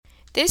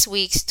This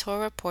week's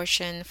Torah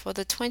portion for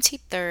the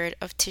 23rd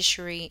of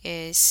Tishri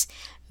is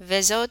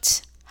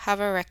Vezot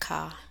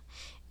Ha'Bracha,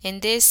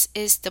 and this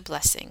is the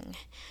blessing.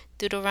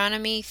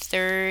 Deuteronomy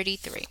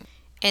 33.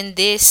 And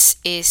this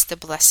is the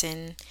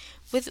blessing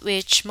with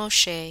which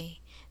Moshe,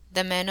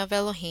 the man of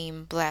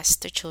Elohim,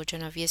 blessed the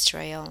children of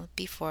Israel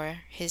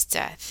before his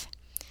death.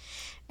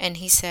 And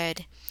he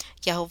said,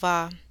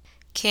 Yehovah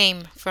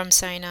came from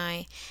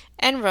Sinai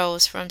and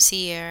rose from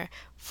Seir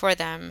for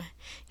them.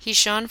 He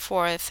shone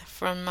forth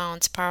from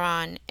Mount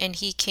Paran, and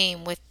he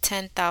came with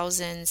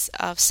 10,000s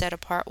of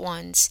set-apart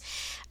ones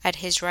at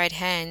his right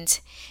hand,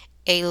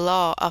 a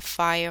law of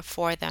fire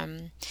for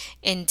them.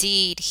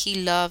 Indeed,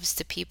 he loves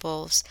the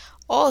peoples.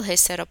 All his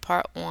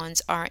set-apart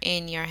ones are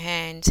in your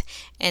hand,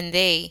 and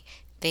they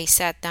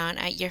sat down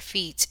at your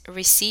feet,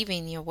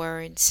 receiving your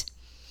words.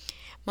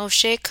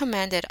 Moshe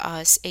commanded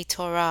us a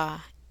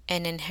Torah,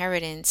 an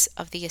inheritance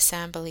of the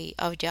assembly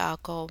of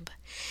Jacob,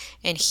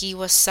 and he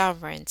was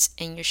sovereign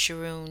in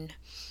Yeshurun.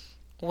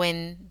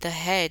 When the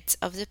heads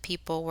of the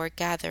people were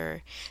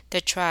gathered, the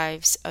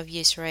tribes of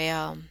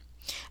Israel,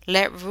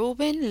 let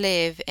Reuben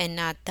live and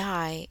not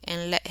die,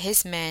 and let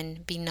his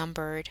men be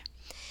numbered.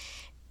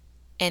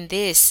 And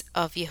this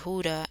of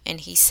Yehuda, and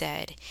he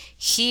said,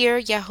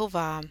 Hear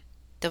Yehovah,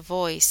 the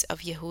voice of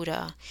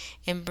Yehuda,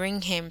 and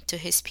bring him to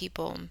his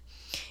people.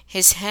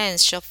 His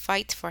hands shall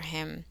fight for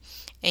him,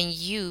 and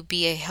you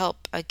be a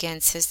help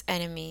against his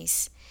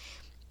enemies.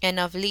 And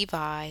of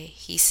Levi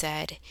he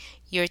said,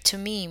 Your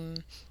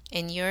Tumim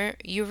and your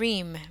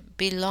Urim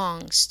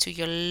belongs to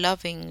your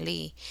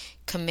lovingly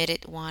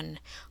committed one,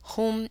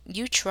 whom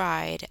you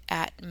tried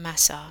at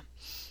Massah,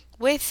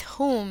 with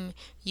whom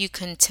you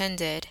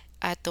contended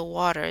at the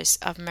waters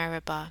of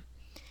Meribah,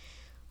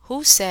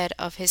 who said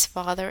of his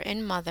father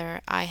and mother,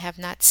 I have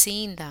not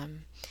seen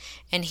them.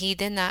 And he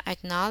did not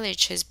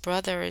acknowledge his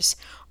brothers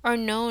or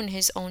known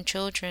his own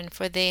children,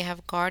 for they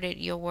have guarded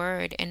your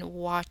word and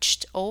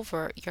watched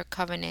over your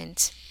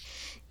covenant.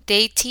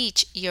 They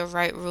teach your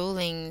right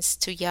rulings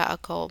to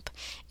Jacob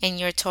and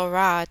your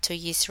Torah to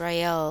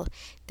Israel.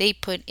 They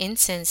put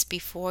incense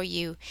before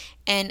you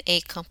and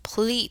a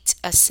complete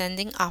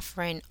ascending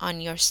offering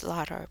on your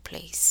slaughter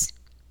place.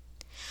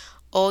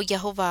 O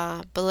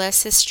Yehovah,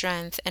 bless his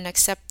strength and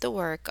accept the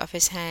work of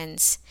his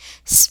hands.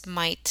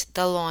 Smite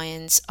the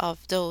loins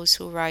of those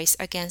who rise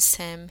against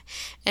him,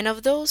 and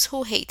of those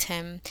who hate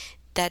him,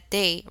 that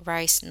they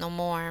rise no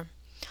more.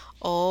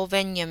 O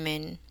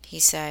Benjamin, he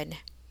said,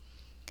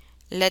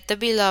 let the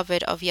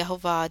beloved of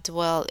Yehovah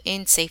dwell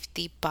in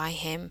safety by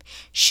him,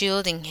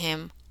 shielding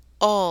him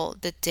all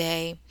the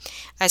day,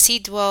 as he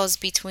dwells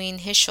between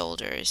his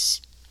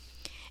shoulders.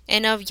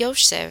 And of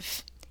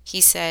Joseph, he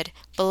said,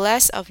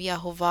 Bless of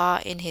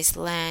Yehovah in his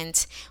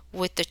land,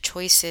 with the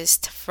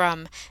choicest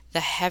from the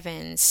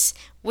heavens,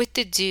 with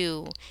the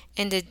dew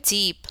and the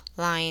deep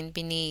lying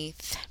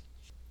beneath,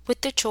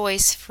 with the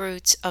choice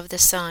fruits of the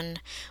sun,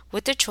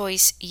 with the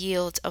choice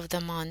yield of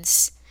the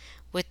months,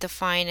 with the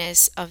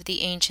finest of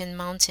the ancient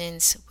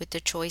mountains, with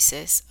the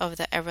choicest of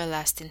the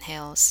everlasting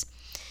hills,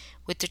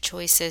 with the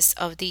choicest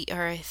of the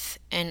earth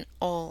and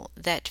all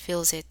that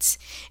fills it,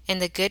 and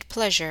the good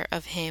pleasure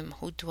of him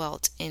who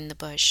dwelt in the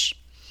bush.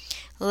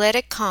 Let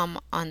it come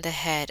on the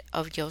head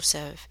of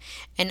Joseph,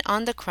 and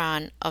on the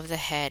crown of the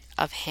head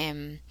of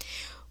him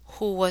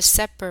who was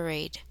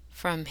separated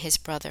from his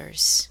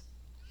brothers.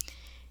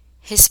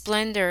 His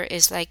splendor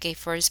is like a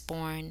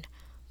firstborn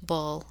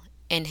bull,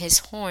 and his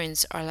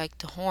horns are like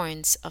the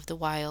horns of the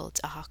wild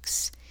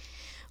ox.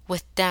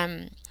 With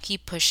them he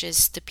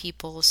pushes the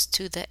peoples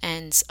to the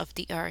ends of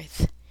the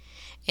earth.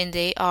 And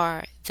they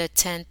are the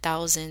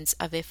 10,000s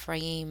of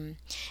Ephraim,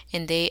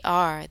 and they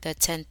are the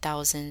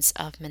 10,000s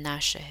of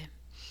Manasseh.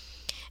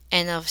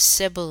 And of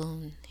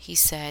Zebulun he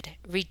said,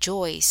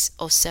 Rejoice,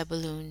 O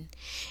Zebulun,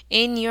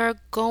 in your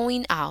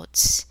going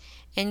out,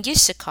 and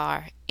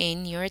Issachar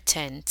in your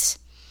tent.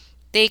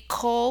 They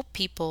call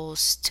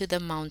peoples to the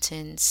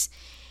mountains.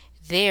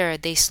 There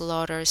they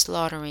slaughter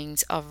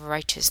slaughterings of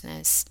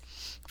righteousness.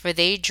 For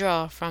they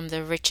draw from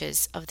the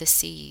riches of the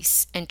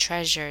seas, and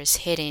treasures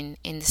hidden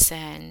in the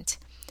sand.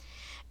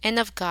 And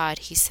of God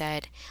he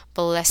said,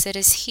 Blessed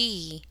is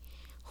he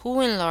who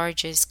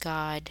enlarges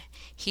God.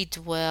 He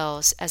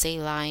dwells as a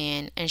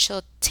lion, and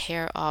shall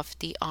tear off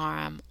the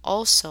arm,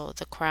 also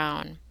the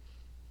crown.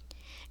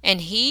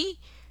 And he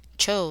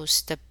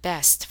chose the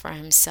best for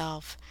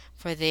himself,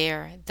 for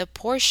there the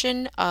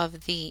portion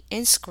of the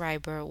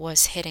inscriber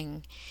was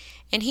hidden.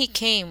 And he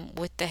came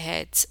with the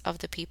heads of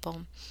the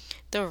people.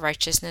 The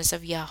righteousness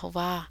of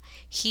Yehovah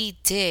he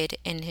did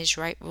in his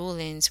right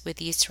rulings with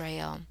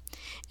Israel.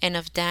 And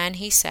of Dan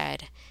he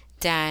said,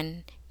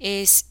 Dan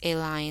is a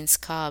lion's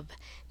cub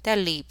that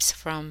leaps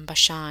from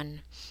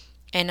Bashan.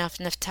 And of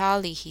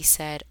Naphtali he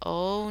said,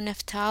 O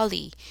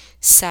Naphtali,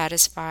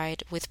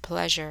 satisfied with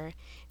pleasure,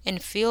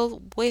 and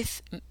filled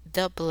with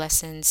the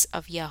blessings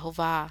of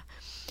Yehovah,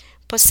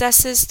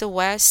 possesses the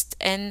west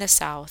and the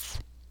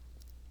south.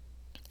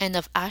 And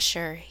of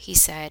Asher he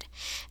said,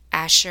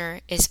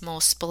 Asher is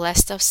most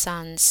blessed of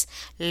sons.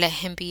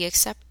 Let him be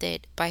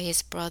accepted by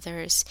his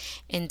brothers,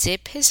 and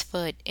dip his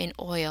foot in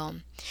oil.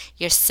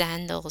 Your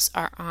sandals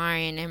are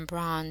iron and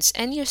bronze,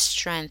 and your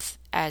strength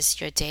as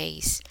your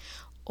days.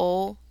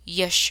 O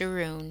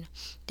Yeshurun,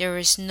 there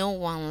is no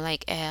one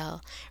like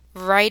El,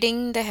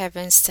 riding the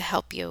heavens to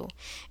help you,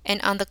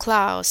 and on the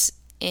clouds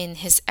in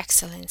his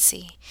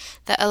excellency.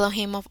 The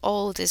Elohim of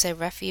old is a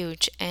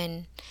refuge,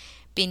 and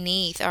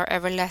beneath are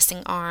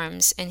everlasting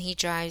arms, and he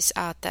drives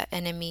out the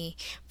enemy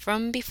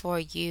from before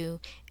you,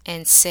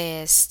 and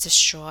says,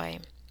 Destroy.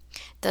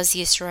 Thus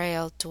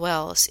Israel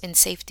dwells in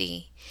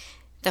safety,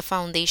 the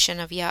foundation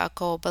of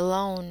Yaakov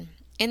alone,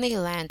 in a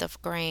land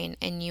of grain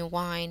and new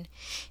wine.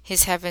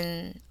 His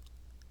heaven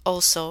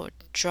also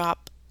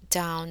drop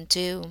down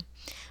dew.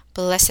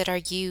 Blessed are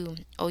you,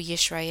 O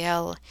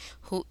Israel,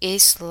 who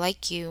is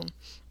like you,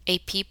 a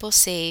people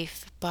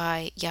saved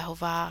by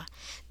Jehovah,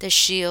 the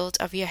shield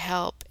of your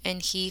help,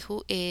 and he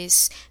who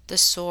is the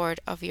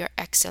sword of your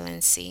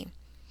excellency.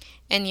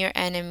 And your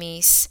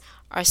enemies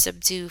are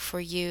subdued for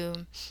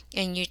you,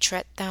 and you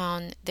tread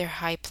down their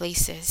high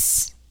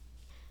places.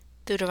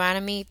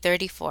 Deuteronomy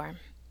 34.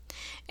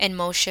 And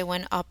Moshe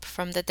went up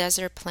from the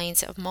desert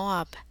plains of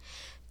Moab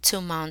to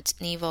Mount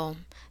Nebo,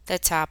 the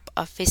top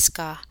of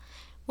Pisgah,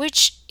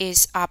 which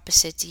is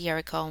opposite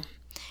Jericho.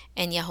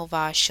 And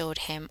Jehovah showed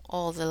him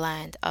all the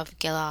land of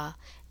Gilead,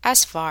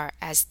 as far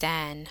as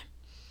Dan,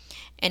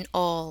 and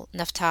all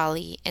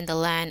Naphtali, and the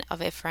land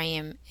of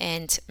Ephraim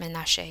and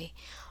Manasseh,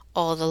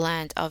 all the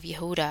land of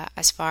Yehudah,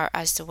 as far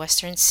as the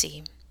western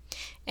sea,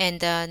 and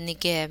the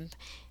Negeb,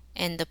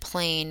 and the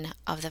plain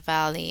of the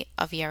valley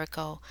of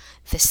Jericho,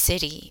 the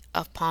city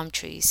of palm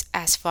trees,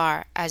 as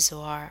far as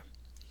Zoar.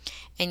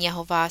 And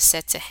Jehovah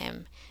said to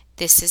him,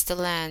 This is the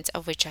land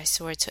of which I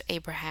swore to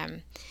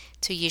Abraham,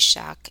 to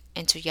Ishak,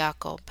 and to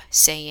Jacob,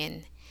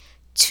 saying,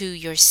 To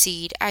your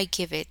seed I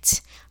give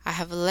it. I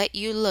have let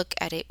you look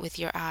at it with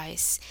your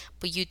eyes,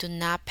 but you do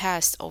not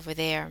pass over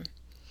there.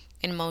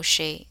 And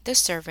Moshe, the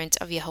servant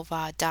of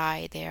Jehovah,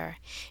 died there,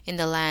 in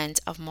the land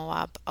of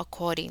Moab,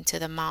 according to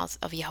the mouth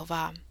of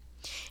Jehovah.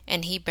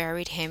 And he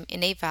buried him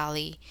in a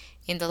valley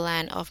in the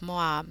land of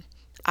Moab,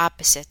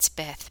 opposite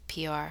Beth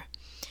Peor.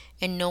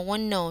 And no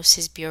one knows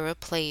his burial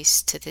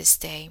place to this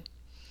day.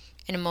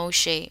 And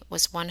Moshe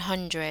was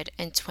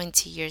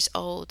 120 years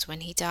old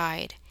when he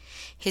died.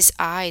 His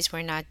eyes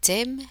were not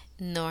dim,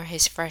 nor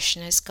his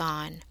freshness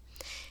gone.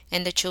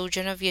 And the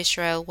children of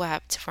Israel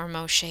wept for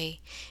Moshe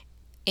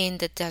in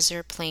the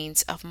desert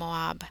plains of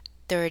Moab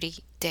 30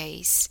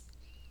 days.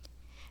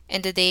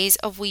 And the days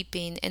of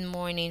weeping and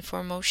mourning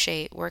for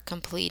Moshe were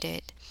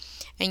completed.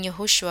 And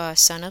Yehoshua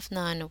son of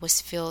Nun was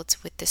filled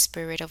with the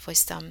spirit of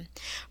wisdom,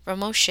 for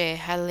Moshe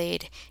had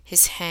laid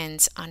his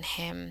hands on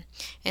him.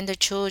 And the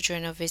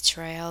children of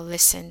Israel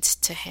listened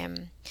to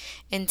him,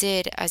 and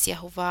did as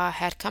Jehovah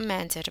had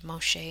commanded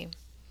Moshe.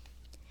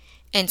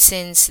 And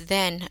since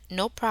then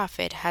no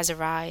prophet has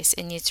arisen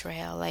in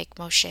Israel like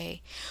Moshe,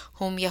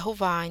 whom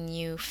Jehovah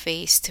knew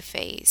face to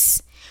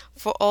face.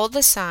 For all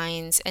the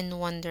signs and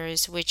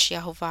wonders which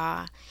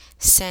Jehovah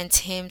sent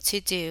him to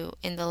do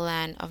in the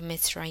land of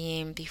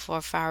Mitzrayim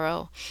before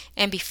Pharaoh,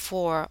 and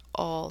before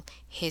all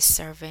his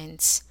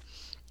servants,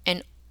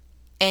 and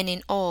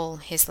in all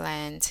his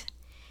land.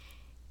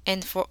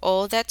 And for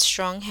all that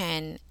strong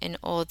hand, and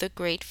all the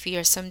great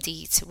fearsome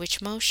deeds which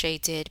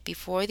Moshe did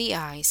before the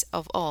eyes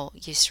of all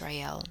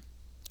Israel.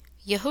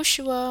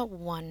 Yehoshua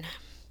 1.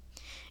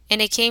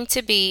 And it came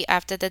to be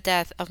after the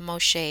death of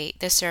Moshe,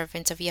 the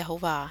servant of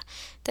Jehovah,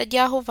 that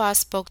Jehovah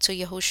spoke to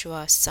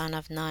Yehoshua son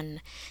of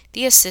Nun,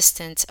 the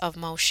assistant of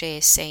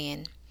Moshe,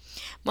 saying,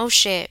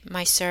 Moshe,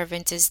 my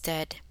servant, is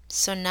dead.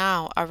 So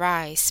now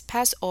arise,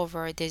 pass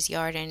over this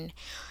Jordan,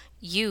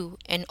 you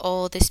and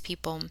all this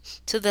people,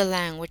 to the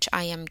land which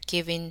I am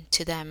giving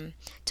to them,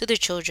 to the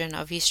children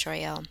of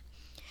Israel.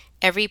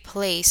 Every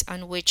place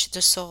on which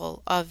the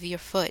sole of your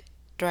foot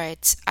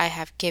treads I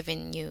have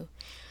given you,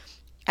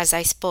 as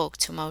I spoke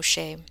to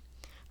Moshe,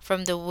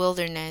 from the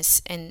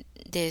wilderness and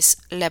this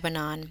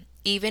Lebanon,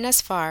 even as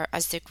far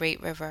as the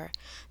great river,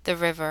 the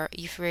river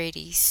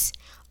Euphrates,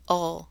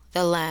 all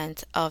the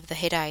land of the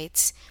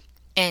Hittites,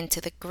 and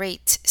to the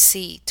great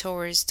sea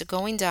towards the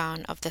going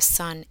down of the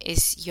sun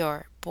is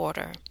your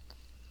border.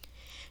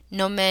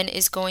 No man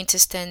is going to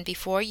stand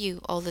before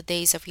you all the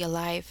days of your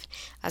life.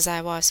 As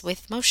I was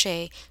with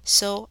Moshe,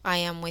 so I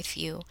am with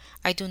you.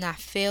 I do not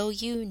fail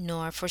you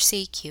nor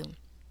forsake you.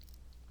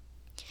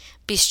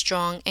 Be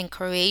strong and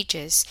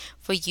courageous,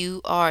 for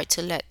you are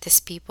to let this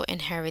people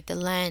inherit the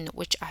land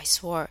which I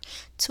swore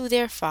to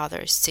their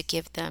fathers to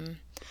give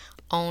them.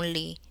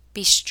 Only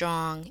be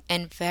strong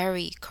and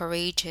very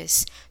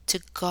courageous,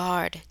 to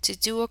guard, to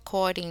do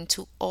according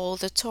to all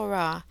the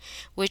Torah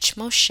which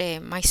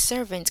Moshe my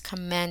servant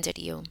commanded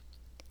you.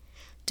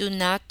 Do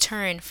not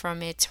turn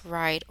from it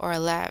right or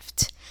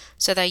left,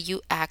 so that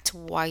you act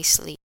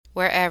wisely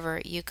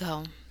wherever you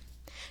go.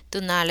 Do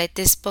not let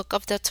this book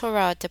of the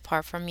Torah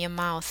depart from your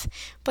mouth,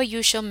 but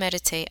you shall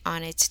meditate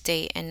on it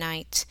day and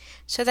night,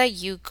 so that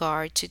you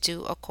guard to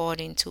do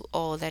according to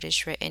all that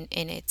is written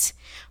in it.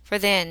 For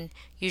then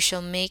you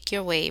shall make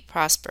your way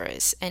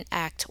prosperous and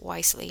act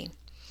wisely.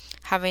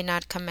 Have I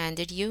not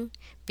commanded you?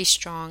 Be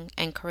strong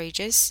and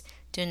courageous.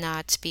 Do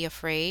not be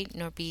afraid,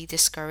 nor be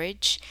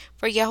discouraged,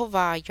 for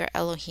Yehovah your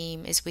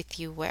Elohim is with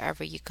you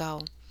wherever you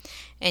go.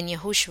 And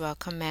Yahushua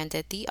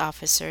commanded the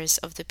officers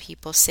of the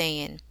people,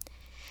 saying,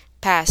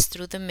 Pass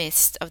through the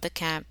midst of the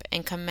camp,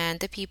 and command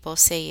the people,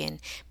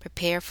 saying,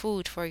 Prepare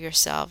food for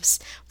yourselves,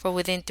 for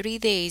within 3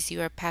 days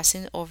you are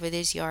passing over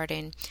this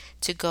Jordan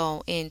to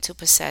go in to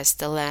possess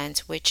the land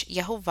which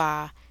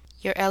Yehovah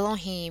your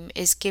Elohim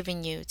is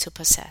giving you to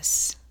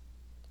possess.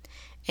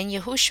 And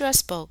Yahushua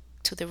spoke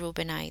to the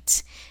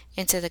Reubenites,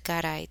 and to the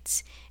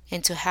Gadites,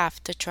 and to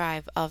half the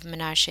tribe of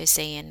Manasseh,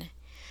 saying,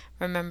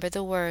 Remember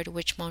the word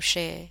which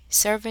Moshe,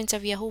 servant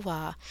of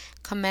Yahuwah,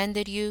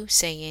 commanded you,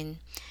 saying,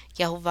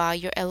 Yahuwah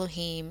your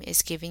Elohim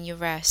is giving you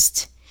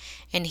rest,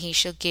 and he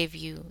shall give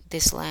you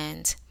this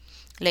land.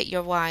 Let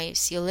your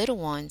wives, your little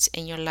ones,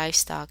 and your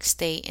livestock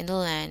stay in the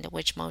land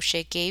which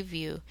Moshe gave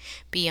you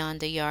beyond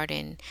the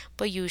Jordan,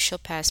 but you shall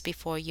pass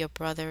before your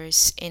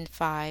brothers in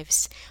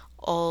fives,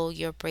 all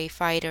your brave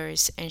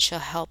fighters, and shall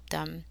help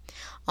them.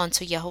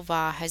 Unto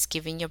Yahuwah has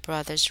given your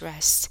brothers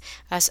rest,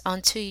 as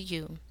unto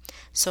you.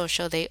 So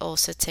shall they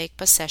also take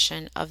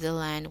possession of the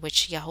land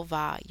which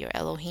Yahuwah your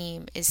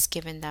Elohim is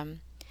giving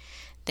them.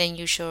 Then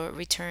you shall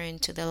return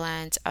to the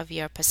land of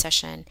your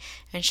possession,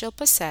 and shall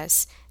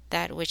possess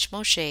that which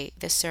Moshe,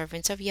 the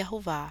servant of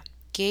Yahuwah,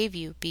 gave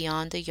you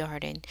beyond the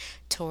Jordan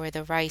toward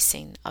the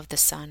rising of the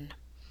sun.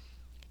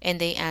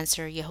 And they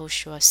answered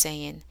Yahushua,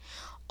 saying,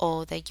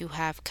 All that you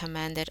have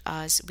commanded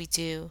us we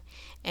do,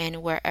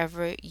 and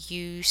wherever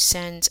you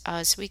send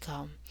us we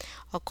go,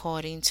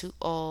 according to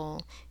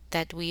all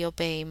that we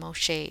obey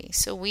Moshe,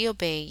 so we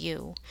obey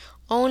you.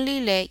 Only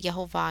let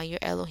Yehovah your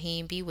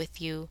Elohim be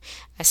with you,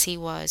 as he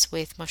was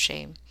with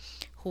Moshe.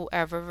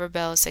 Whoever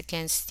rebels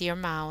against your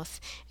mouth,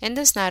 and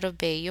does not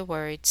obey your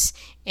words,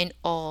 in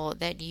all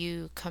that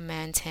you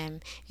command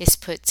him, is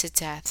put to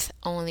death.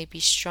 Only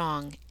be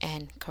strong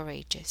and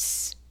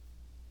courageous.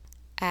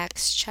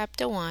 Acts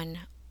chapter 1,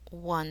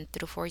 1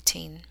 through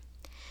 14.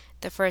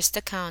 The first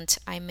account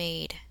I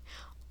made,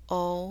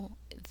 O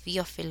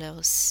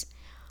Theophilos,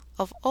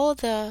 of all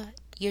that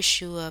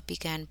Yeshua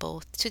began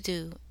both to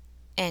do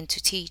and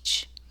to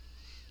teach,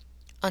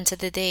 unto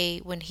the day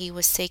when he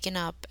was taken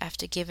up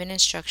after giving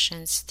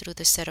instructions through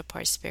the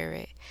set-apart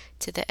Spirit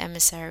to the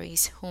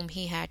emissaries whom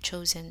he had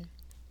chosen,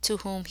 to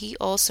whom he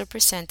also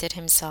presented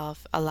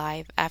himself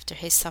alive after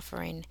his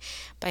suffering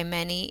by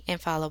many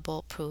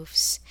infallible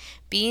proofs,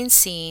 being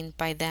seen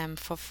by them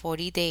for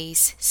 40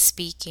 days,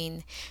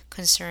 speaking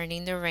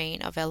concerning the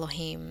reign of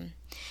Elohim.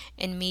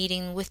 In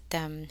meeting with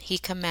them, he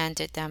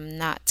commanded them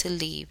not to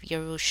leave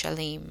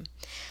Jerusalem,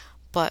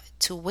 but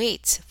to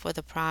wait for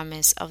the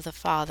promise of the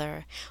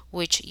Father,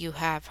 which you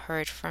have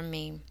heard from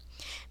me.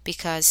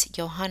 Because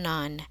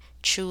Yohanan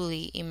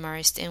truly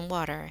immersed in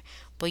water,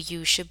 but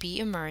you should be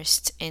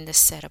immersed in the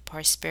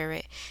set-apart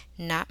Spirit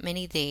not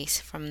many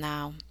days from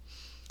now.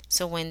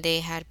 So when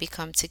they had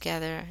become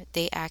together,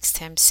 they asked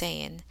him,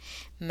 saying,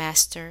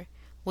 Master,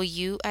 will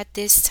you at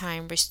this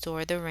time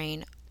restore the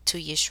reign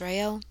to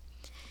Israel?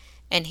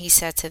 And he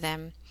said to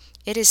them,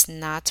 It is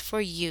not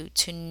for you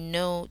to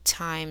know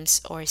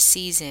times or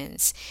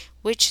seasons,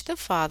 which the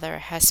Father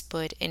has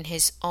put in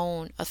his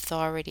own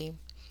authority.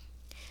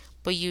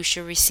 But you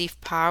shall receive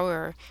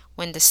power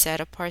when the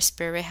set-apart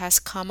Spirit has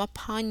come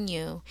upon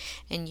you,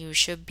 and you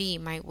shall be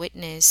my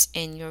witness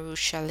in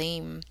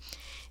Jerusalem,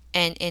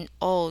 and in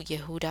all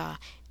Yehuda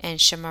and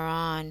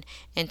Shamaron,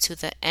 and to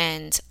the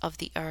end of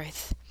the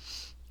earth.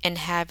 And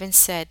having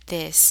said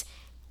this,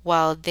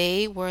 while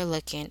they were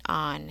looking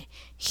on,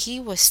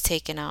 he was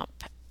taken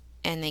up,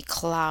 and a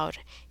cloud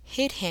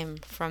hid him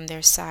from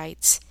their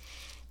sight.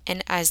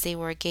 And as they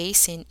were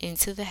gazing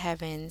into the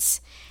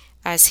heavens,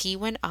 as he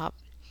went up,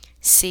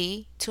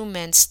 see, 2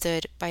 men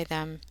stood by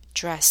them,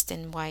 dressed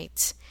in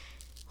white,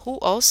 who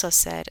also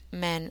said,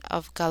 Men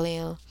of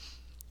Galilee,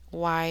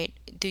 why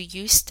do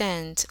you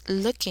stand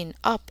looking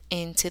up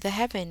into the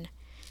heaven?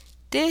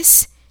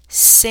 This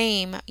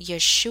same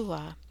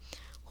Yeshua,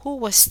 who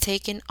was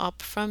taken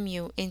up from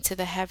you into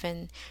the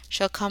heaven,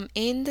 shall come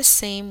in the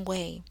same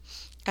way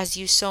as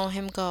you saw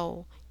him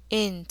go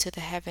into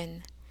the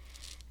heaven.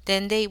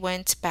 Then they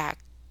went back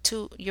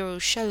to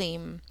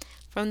Jerusalem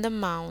from the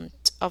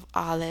Mount of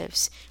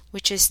Olives,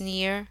 which is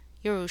near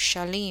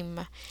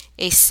Jerusalem,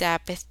 a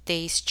Sabbath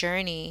day's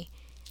journey.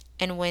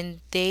 And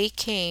when they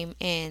came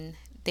in,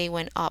 they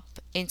went up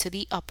into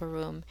the upper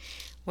room,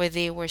 where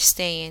they were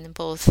staying,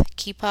 both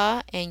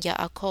Kippa and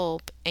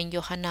Yaakov and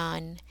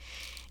Yohanan,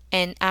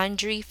 and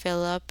Andrew,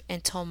 Philip,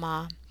 and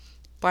Thomas,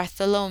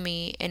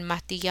 Bartholomew, and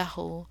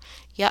Matthiyahu,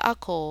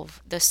 Yaakov,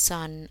 the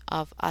son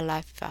of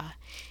Alphaeus,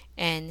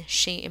 and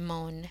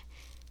Shimon,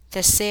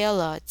 the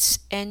Zealots,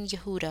 and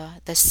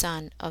Yehuda, the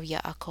son of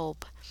Yaakov.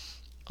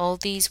 All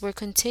these were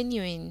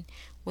continuing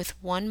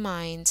with one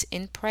mind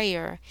in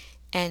prayer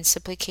and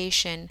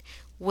supplication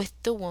with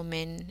the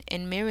woman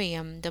and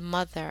Miriam, the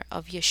mother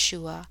of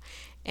Yeshua,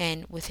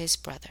 and with his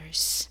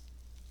brothers.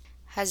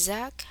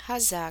 Hazak,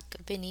 Hazak,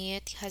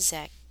 B'niyat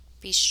Hazak.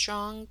 Be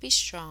strong,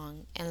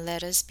 and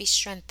let us be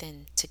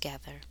strengthened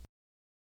together.